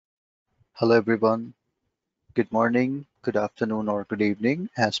Hello everyone. Good morning, good afternoon, or good evening,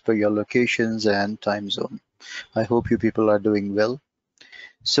 as per your locations and time zone. I hope you people are doing well.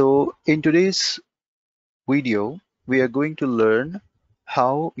 So, in today's video, we are going to learn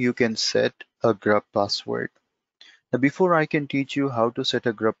how you can set a Grub password. Now, before I can teach you how to set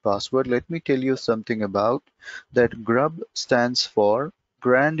a Grub password, let me tell you something about that. Grub stands for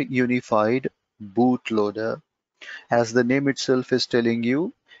Grand Unified Bootloader. As the name itself is telling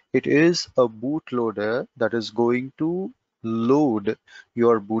you, it is a bootloader that is going to load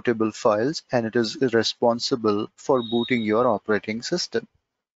your bootable files, and it is responsible for booting your operating system.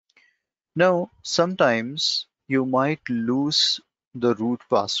 Now, sometimes you might lose the root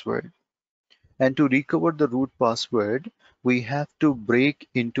password, and to recover the root password, we have to break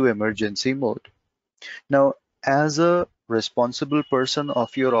into emergency mode. Now, as a responsible person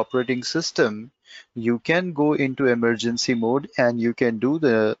of your operating system, you can go into emergency mode and you can do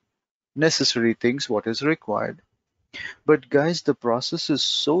the necessary things what is required. But guys, the process is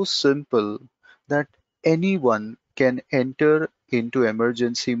so simple that anyone can enter into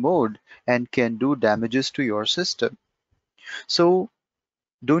emergency mode and can do damages to your system. So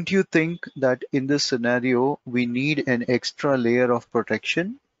don't you think that in this scenario we need an extra layer of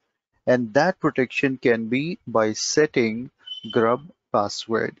protection? And that protection can be by setting Grub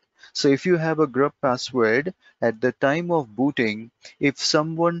password. So if you have a Grub password at the time of booting, if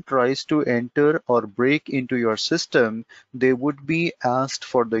someone tries to enter or break into your system, they would be asked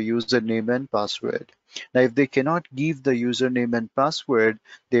for the username and password. Now, if they cannot give the username and password,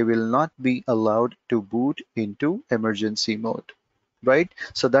 they will not be allowed to boot into emergency mode, right?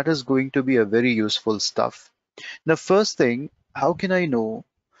 So that is going to be a very useful stuff. The first thing, how can I know,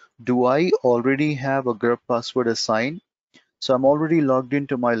 do I already have a Grub password assigned? So I'm already logged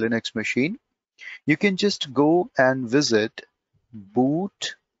into my Linux machine. You can just go and visit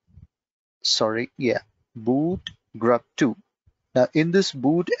boot, boot grub2. Now in this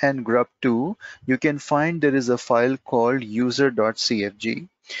boot and grub2, you can find there is a file called user.cfg.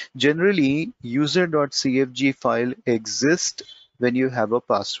 Generally, user.cfg file exists when you have a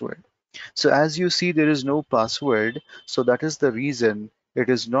password. So as you see, there is no password. So that is the reason it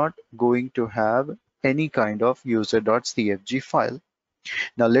is not going to have any kind of user.cfg file.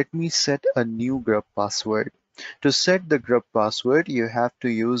 Now let me set a new Grub password. To set the Grub password, you have to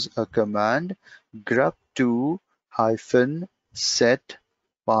use a command grub2-set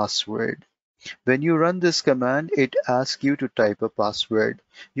password. When you run this command, it asks you to type a password.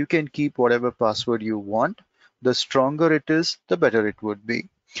 You can keep whatever password you want. The stronger it is, the better it would be.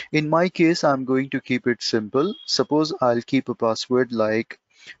 In my case, I'm going to keep it simple. Suppose I'll keep a password like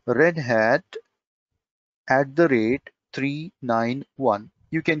Red Hat @391.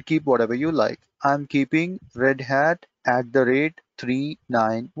 You can keep whatever you like. I'm keeping Red Hat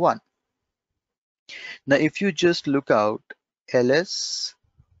 @391. Now, if you just look out ls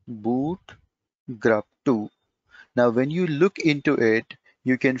boot grub2. Now, when you look into it,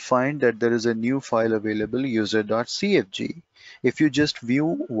 you can find that there is a new file available, user.cfg. If you just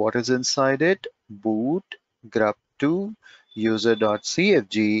view what is inside it, boot grub2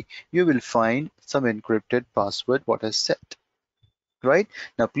 user.cfg, you will find some encrypted password what is set. Right?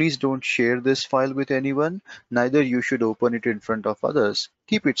 Now, please don't share this file with anyone. Neither you should open it in front of others.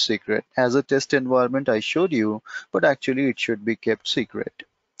 Keep it secret. As a test environment, I showed you, but actually it should be kept secret.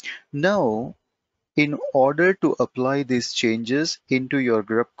 Now, in order to apply these changes into your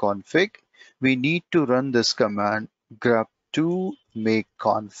grub config, we need to run this command grub2 make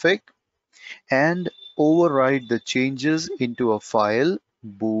config and override the changes into a file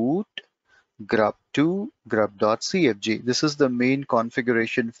boot grub2 grub.cfg. This is the main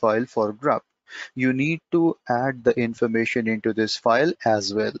configuration file for grub. You need to add the information into this file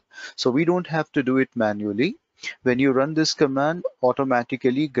as well. So we don't have to do it manually. When you run this command,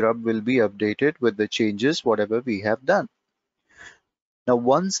 automatically Grub will be updated with the changes whatever we have done. Now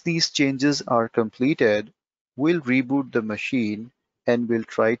once these changes are completed, we'll reboot the machine and we'll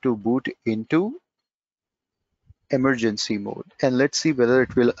try to boot into emergency mode, and let's see whether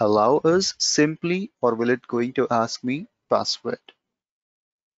it will allow us simply or will it going to ask me password.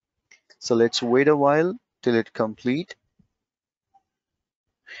 So let's wait a while till it complete.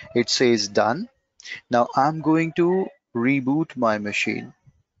 It says done. Now I'm going to reboot my machine.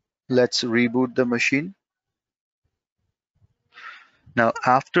 Let's reboot the machine. Now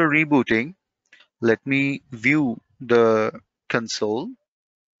after rebooting, let me view the console.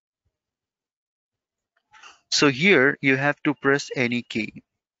 So here you have to press any key.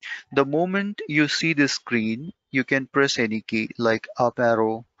 The moment you see the screen, you can press any key like up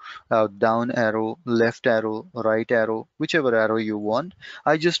arrow, down arrow, left arrow, right arrow, whichever arrow you want.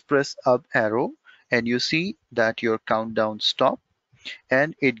 I just press up arrow and you see that your countdown stopped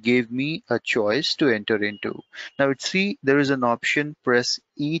and it gave me a choice to enter into. Now see there is an option press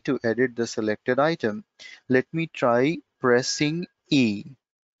E to edit the selected item. Let me try pressing E.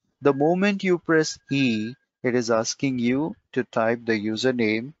 The moment you press E, it is asking you to type the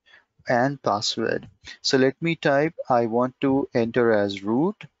username and password. So let me type I want to enter as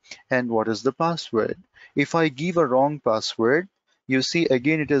root and what is the password. If I give a wrong password, you see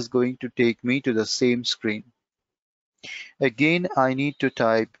again it is going to take me to the same screen. Again, I need to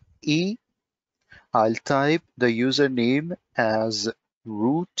type E. I'll type the username as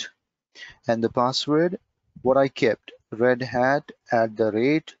root and the password what I kept red hat @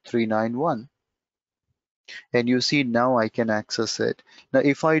 391. And you see now I can access it. Now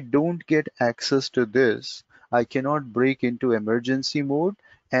if I don't get access to this, I cannot break into emergency mode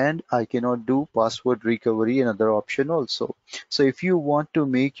and I cannot do password recovery, another option also. So if you want to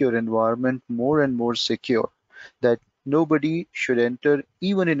make your environment more and more secure, that nobody should enter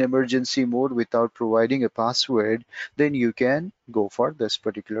even in emergency mode without providing a password, then you can go for this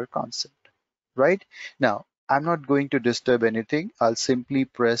particular concept, right? Now, I'm not going to disturb anything. I'll simply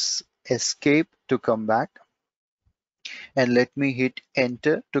press escape to come back and let me hit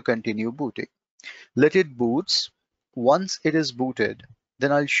enter to continue booting. Let it boots. Once it is booted,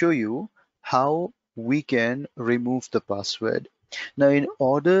 then I'll show you how we can remove the password. Now, in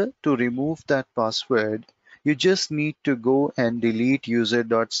order to remove that password, you just need to go and delete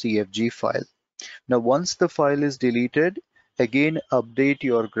user.cfg file. Now, once the file is deleted, again update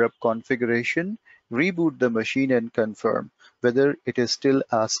your grub configuration, reboot the machine and confirm whether it is still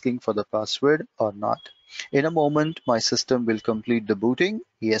asking for the password or not. In a moment, my system will complete the booting.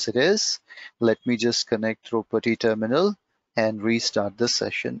 Yes, it is. Let me just connect through PuTTY terminal and restart the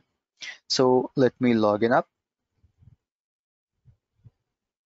session. So let me log in up.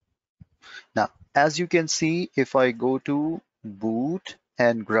 Now, as you can see, if I go to boot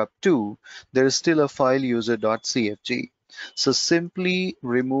and grub2, there is still a file user.cfg. So simply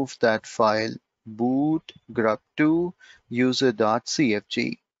remove that file, boot grub2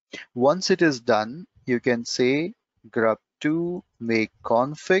 user.cfg. Once it is done, you can say grub2 make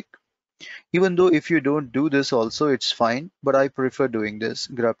config. Even though if you don't do this also, it's fine, but I prefer doing this,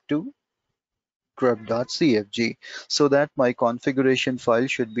 grub2 grub.cfg, so that my configuration file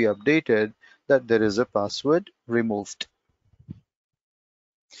should be updated that there is a password removed.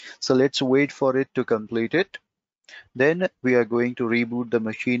 So let's wait for it to complete it. Then we are going to reboot the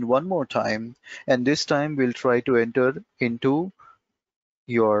machine one more time, and this time we'll try to enter into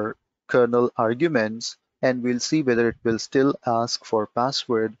your kernel arguments and we'll see whether it will still ask for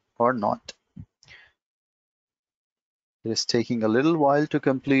password or not. It is taking a little while to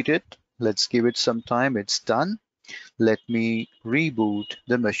complete it. Let's give it some time. It's done. Let me reboot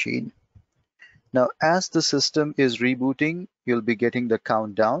the machine. Now, as the system is rebooting, you'll be getting the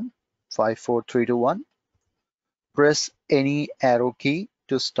countdown, 5, 4, 3, 2, 1. Press any arrow key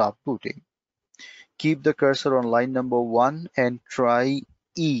to stop booting. Keep the cursor on line number 1 and try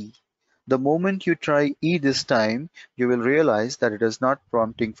E. The moment you try E this time, you will realize that it is not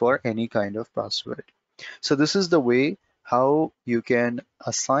prompting for any kind of password. So this is the way how you can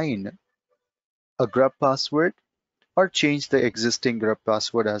assign a grub password or change the existing grub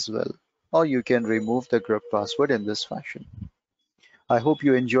password as well. Or you can remove the grub password in this fashion. I hope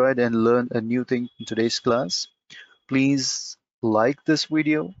you enjoyed and learned a new thing in today's class. Please like this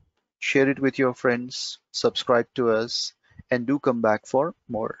video, share it with your friends, subscribe to us, and do come back for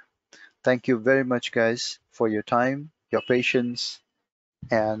more. Thank you very much, guys, for your time, your patience,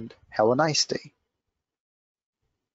 and have a nice day.